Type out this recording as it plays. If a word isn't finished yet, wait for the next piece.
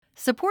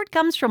Support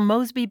comes from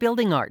Mosby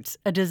Building Arts,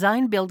 a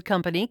design-build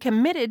company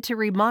committed to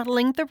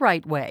remodeling the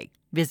right way.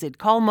 Visit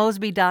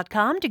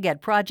callmosby.com to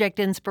get project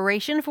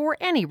inspiration for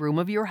any room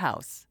of your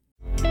house.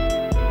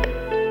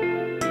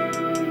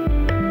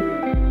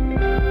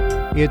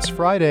 It's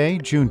Friday,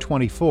 June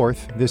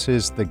 24th. This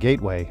is The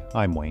Gateway.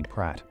 I'm Wayne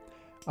Pratt.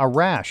 A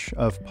rash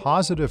of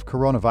positive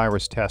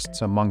coronavirus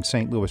tests among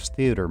St. Louis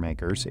theater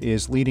makers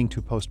is leading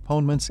to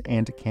postponements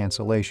and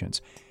cancellations.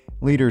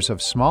 Leaders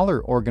of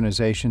smaller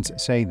organizations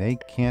say they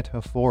can't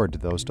afford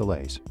those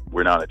delays.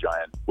 We're not a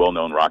giant,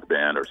 well-known rock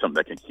band or something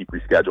that can keep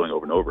rescheduling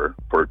over and over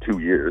for 2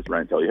 years,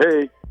 right? And tell you,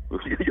 hey, we'll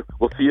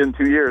see you in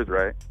 2 years,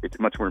 right? It's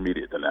much more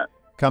immediate than that.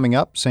 Coming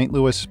up, St.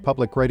 Louis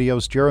Public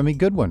Radio's Jeremy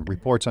Goodwin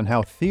reports on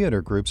how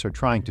theater groups are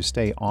trying to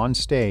stay on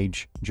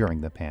stage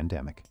during the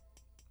pandemic.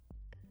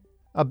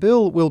 A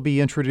bill will be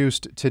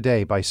introduced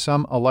today by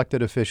some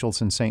elected officials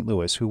in St.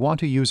 Louis who want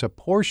to use a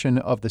portion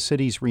of the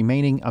city's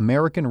remaining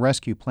American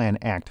Rescue Plan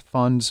Act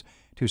funds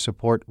to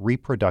support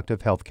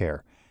reproductive health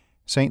care.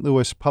 St.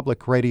 Louis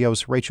Public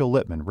Radio's Rachel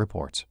Lippman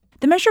reports.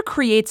 The measure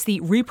creates the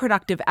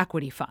Reproductive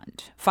Equity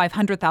Fund.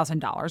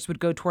 $500,000 would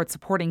go towards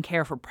supporting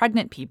care for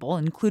pregnant people,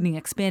 including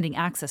expanding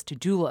access to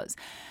doulas.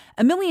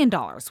 $1 million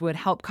would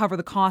help cover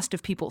the cost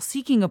of people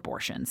seeking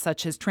abortion,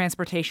 such as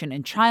transportation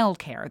and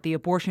childcare. The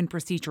abortion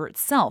procedure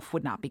itself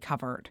would not be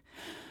covered.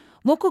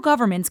 Local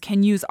governments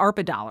can use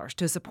ARPA dollars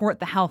to support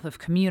the health of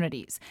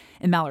communities.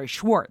 And Mallory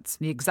Schwartz,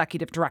 the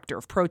executive director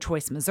of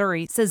Pro-Choice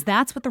Missouri, says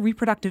that's what the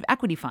Reproductive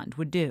Equity Fund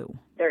would do.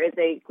 There is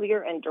a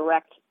clear and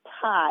direct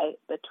tie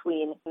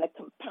between the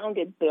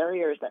compounded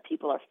barriers that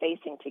people are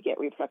facing to get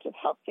reproductive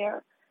health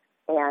care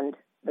and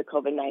the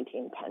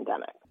COVID-19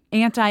 pandemic.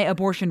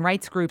 Anti-abortion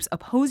rights groups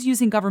oppose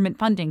using government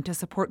funding to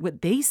support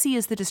what they see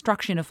as the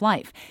destruction of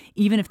life,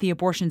 even if the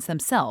abortions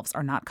themselves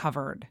are not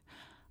covered.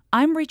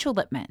 I'm Rachel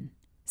Lippman,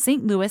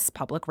 St. Louis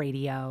Public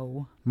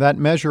Radio. That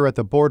measure at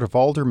the Board of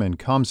Aldermen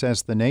comes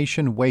as the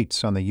nation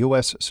waits on the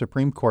U.S.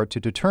 Supreme Court to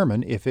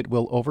determine if it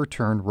will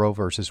overturn Roe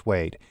v.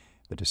 Wade.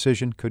 The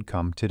decision could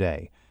come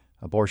today.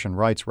 Abortion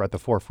rights were at the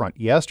forefront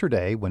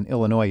yesterday when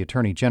Illinois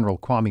Attorney General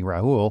Kwame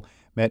Raoul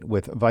met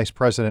with Vice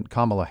President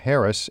Kamala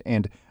Harris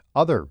and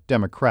other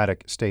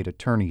Democratic state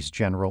attorneys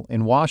general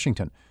in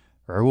Washington.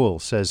 Raoul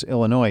says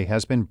Illinois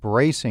has been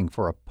bracing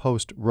for a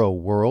post-Roe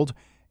world,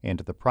 and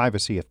the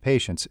privacy of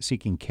patients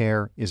seeking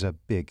care is a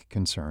big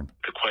concern.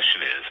 The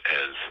question is,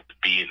 as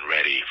being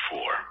ready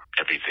for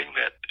everything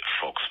that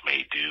folks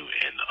may do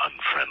in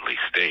unfriendly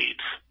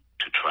states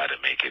to try to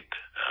make it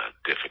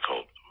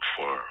difficult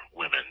for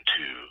women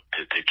to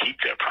keep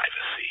their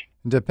privacy.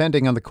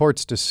 Depending on the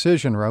court's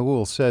decision,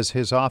 Raoul says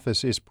his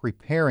office is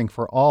preparing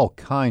for all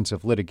kinds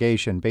of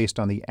litigation based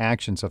on the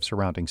actions of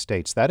surrounding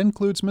states. That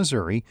includes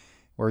Missouri,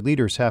 where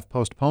leaders have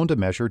postponed a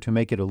measure to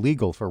make it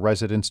illegal for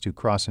residents to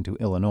cross into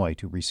Illinois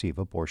to receive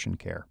abortion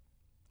care.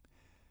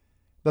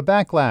 The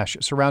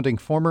backlash surrounding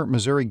former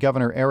Missouri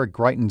Governor Eric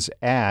Greitens'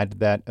 ad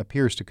that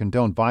appears to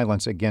condone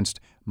violence against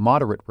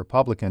moderate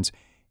Republicans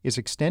is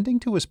extending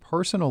to his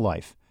personal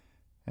life.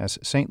 As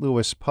St.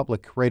 Louis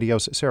Public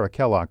Radio's Sarah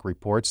Kellogg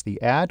reports,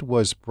 the ad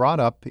was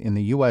brought up in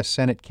the U.S.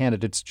 Senate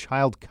candidate's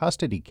child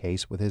custody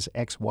case with his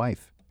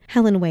ex-wife.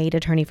 Helen Wade,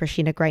 attorney for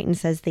Sheena Greitens,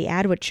 says the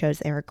ad, which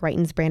shows Eric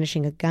Greitens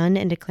brandishing a gun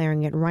and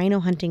declaring it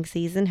rhino hunting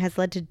season, has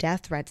led to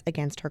death threats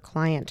against her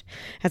client.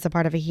 As a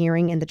part of a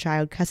hearing in the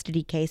child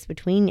custody case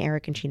between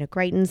Eric and Sheena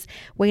Greitens,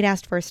 Wade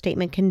asked for a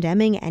statement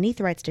condemning any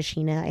threats to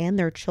Sheena and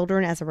their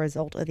children as a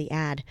result of the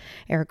ad.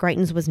 Eric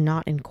Greitens was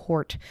not in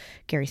court.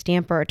 Gary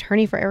Stamper,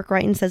 attorney for Eric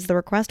Greitens, says the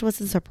request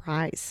was a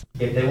surprise.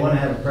 If they want to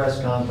have a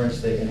press conference,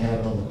 they can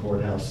have it on the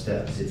courthouse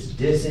steps. It's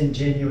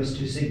disingenuous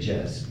to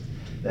suggest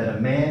that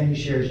a man who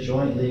shares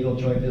joint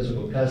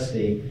physical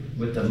custody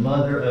with the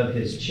mother of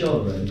his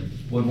children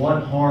would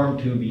want harm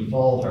to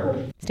befall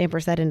her. Stamper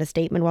said in a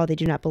statement, while they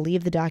do not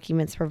believe the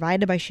documents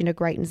provided by Sheena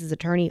Greitens'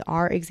 attorney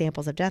are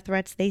examples of death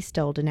threats, they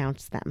still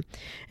denounce them.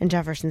 In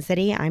Jefferson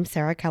City, I'm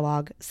Sarah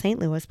Kellogg, St.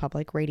 Louis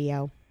Public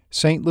Radio.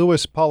 St.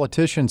 Louis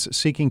politicians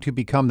seeking to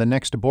become the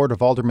next Board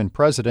of Aldermen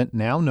president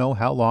now know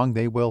how long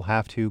they will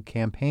have to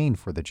campaign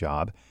for the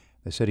job.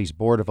 The city's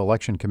Board of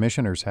Election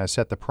Commissioners has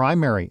set the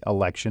primary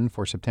election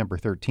for September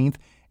 13th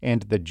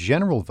and the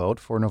general vote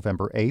for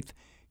November 8th.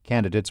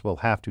 Candidates will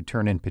have to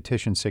turn in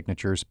petition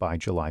signatures by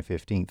July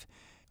 15th.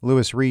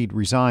 Lewis Reed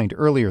resigned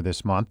earlier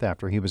this month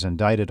after he was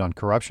indicted on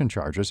corruption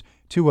charges.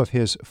 Two of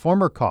his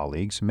former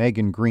colleagues,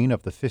 Megan Green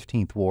of the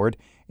 15th Ward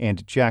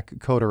and Jack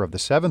Coder of the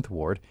 7th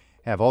Ward,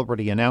 have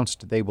already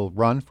announced they will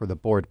run for the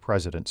board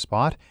president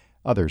spot.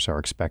 Others are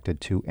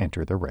expected to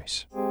enter the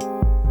race.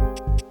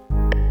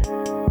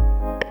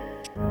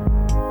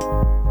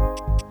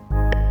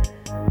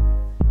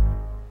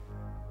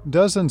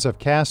 Dozens of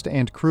cast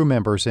and crew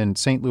members in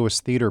St. Louis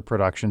theater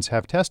productions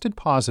have tested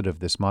positive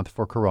this month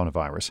for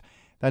coronavirus.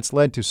 That's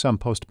led to some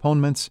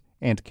postponements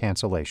and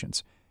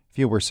cancellations.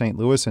 Fewer St.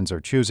 Louisans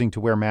are choosing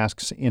to wear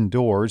masks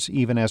indoors,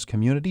 even as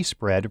community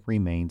spread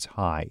remains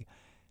high.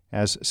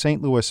 As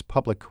St. Louis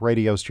Public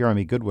Radio's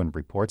Jeremy Goodwin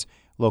reports,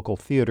 local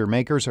theater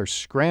makers are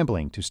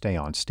scrambling to stay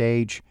on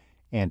stage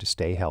and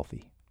stay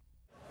healthy.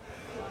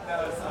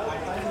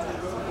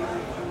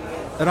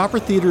 At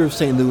Opera Theater of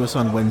St. Louis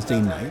on Wednesday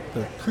night,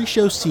 the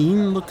pre-show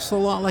scene looks a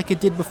lot like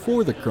it did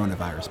before the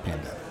coronavirus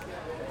pandemic.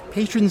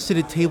 Patrons sit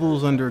at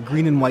tables under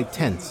green and white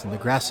tents in the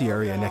grassy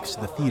area next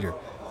to the theater,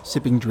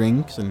 sipping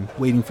drinks and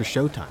waiting for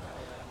showtime.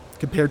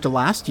 Compared to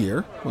last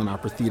year, when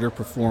Opera Theater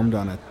performed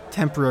on a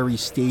temporary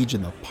stage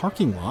in the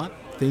parking lot,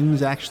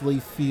 things actually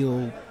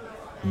feel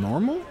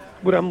normal?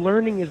 What I'm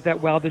learning is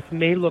that while this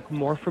may look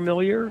more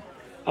familiar,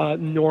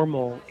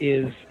 normal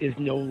is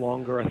no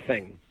longer a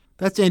thing.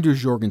 That's Andrew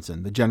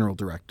Jorgensen, the general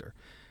director.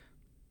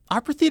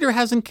 Opera Theater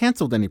hasn't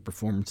canceled any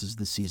performances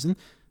this season,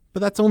 but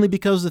that's only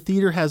because the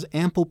theater has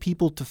ample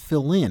people to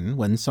fill in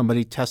when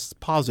somebody tests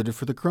positive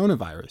for the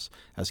coronavirus,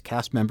 as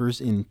cast members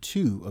in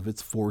 2 of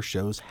its 4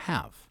 shows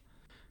have.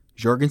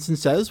 Jorgensen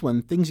says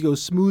when things go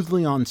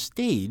smoothly on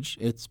stage,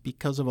 it's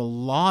because of a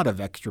lot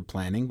of extra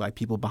planning by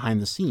people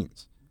behind the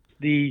scenes.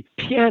 The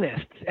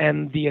pianists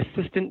and the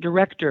assistant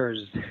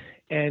directors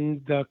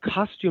and the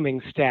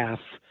costuming staff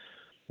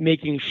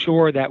making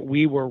sure that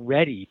we were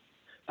ready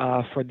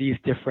for these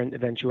different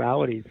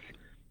eventualities.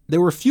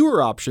 There were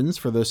fewer options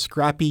for the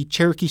scrappy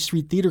Cherokee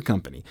Street Theater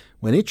Company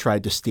when it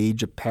tried to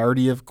stage a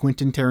parody of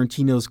Quentin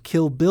Tarantino's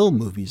Kill Bill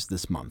movies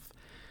this month.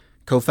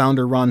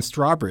 Co-founder Ron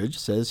Strawbridge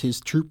says his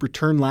troupe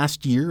returned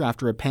last year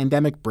after a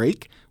pandemic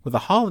break with a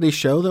holiday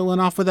show that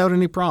went off without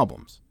any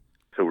problems.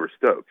 So we're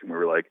stoked, and we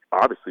were like,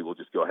 obviously, we'll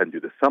just go ahead and do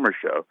the summer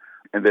show.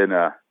 And then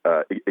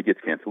it gets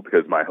canceled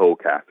because my whole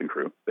cast and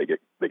crew, they get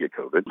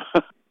COVID.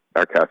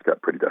 Our cast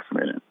got pretty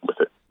decimated with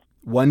it.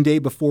 One day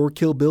before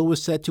Kill Bill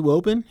was set to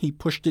open, he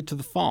pushed it to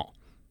the fall.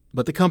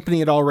 But the company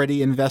had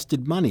already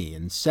invested money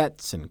in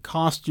sets and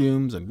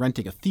costumes and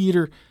renting a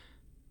theater.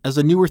 As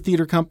a newer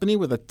theater company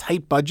with a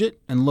tight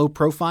budget and low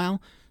profile,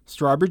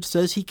 Strawbridge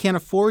says he can't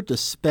afford to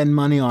spend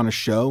money on a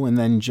show and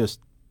then just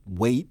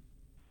wait.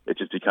 It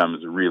just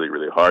becomes really,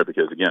 really hard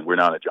because, again, we're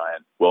not a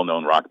giant,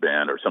 well-known rock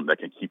band or something that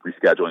can keep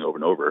rescheduling over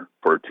and over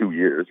for 2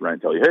 years, right,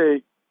 and tell you,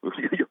 hey,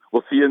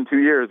 we'll see you in 2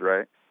 years,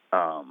 right?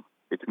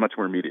 It's much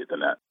more immediate than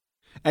that.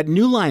 At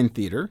New Line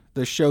Theater,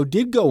 the show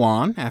did go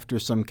on after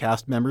some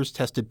cast members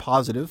tested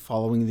positive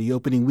following the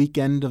opening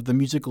weekend of the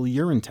musical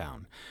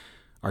Urinetown.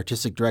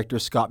 Artistic director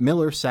Scott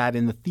Miller sat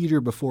in the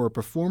theater before a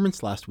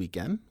performance last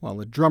weekend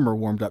while a drummer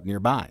warmed up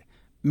nearby.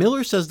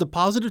 Miller says the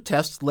positive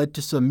tests led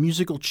to some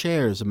musical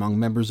chairs among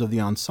members of the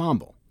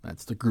ensemble.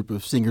 That's the group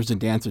of singers and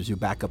dancers who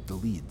back up the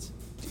leads.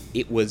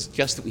 It was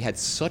just that we had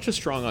such a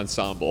strong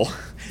ensemble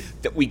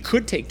that we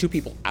could take 2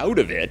 people out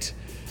of it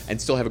and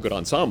still have a good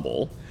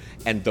ensemble.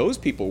 And those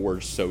people were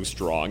so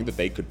strong that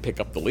they could pick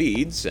up the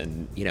leads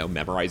and,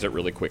 memorize it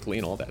really quickly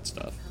and all that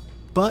stuff.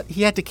 But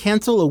he had to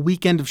cancel a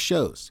weekend of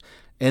shows.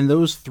 And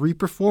those 3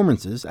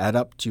 performances add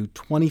up to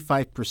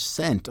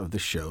 25% of the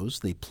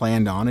shows they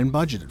planned on and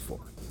budgeted for.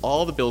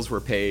 All the bills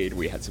were paid.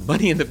 We had some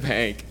money in the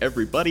bank.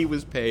 Everybody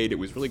was paid. It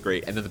was really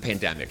great. And then the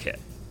pandemic hit.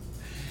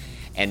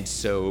 And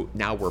so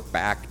now we're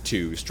back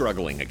to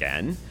struggling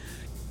again.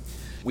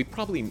 We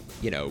probably,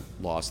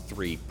 lost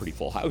 3 pretty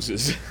full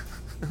houses.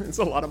 It's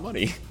a lot of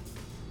money.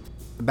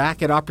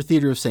 Back at Opera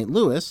Theater of St.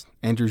 Louis,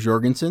 Andrew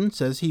Jorgensen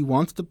says he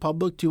wants the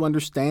public to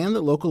understand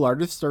that local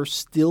artists are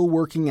still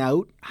working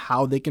out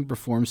how they can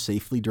perform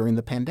safely during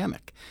the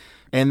pandemic.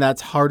 And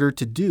that's harder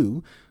to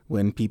do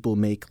when people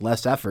make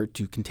less effort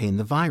to contain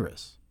the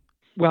virus.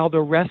 While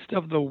the rest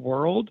of the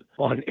world,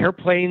 on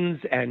airplanes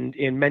and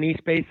in many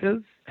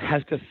spaces,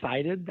 has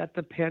decided that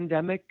the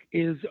pandemic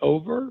is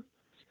over,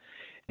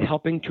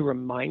 helping to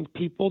remind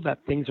people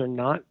that things are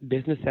not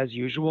business as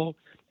usual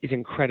is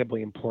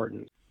incredibly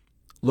important.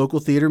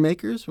 Local theater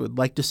makers would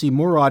like to see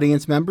more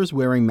audience members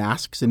wearing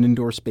masks in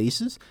indoor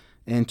spaces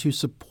and to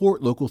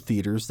support local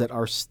theaters that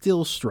are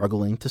still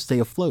struggling to stay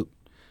afloat.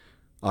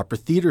 Opera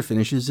Theater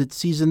finishes its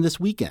season this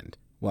weekend,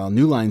 while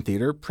New Line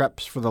Theater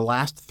preps for the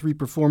last 3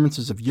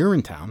 performances of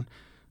Urinetown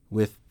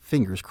with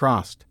fingers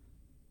crossed.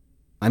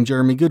 I'm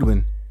Jeremy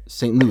Goodwin,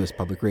 St. Louis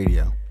Public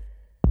Radio.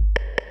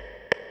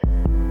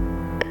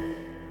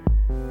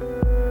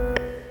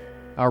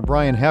 Our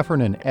Brian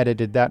Heffernan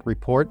edited that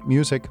report.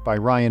 Music by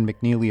Ryan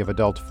McNeely of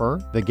Adult Fur.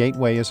 The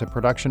Gateway is a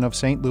production of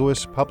St.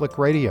 Louis Public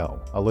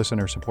Radio, a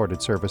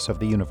listener-supported service of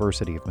the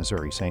University of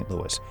Missouri St.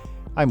 Louis.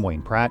 I'm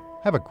Wayne Pratt.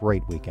 Have a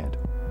great weekend.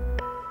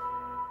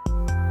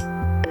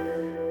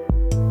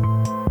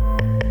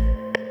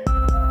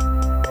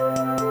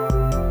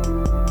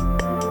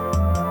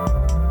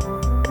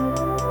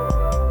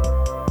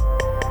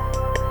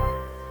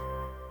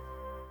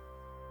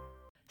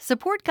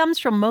 Support comes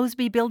from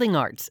Mosby Building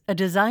Arts, a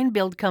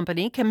design-build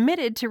company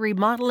committed to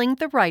remodeling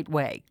the right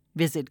way.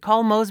 Visit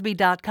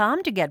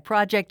callmosby.com to get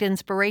project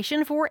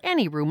inspiration for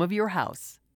any room of your house.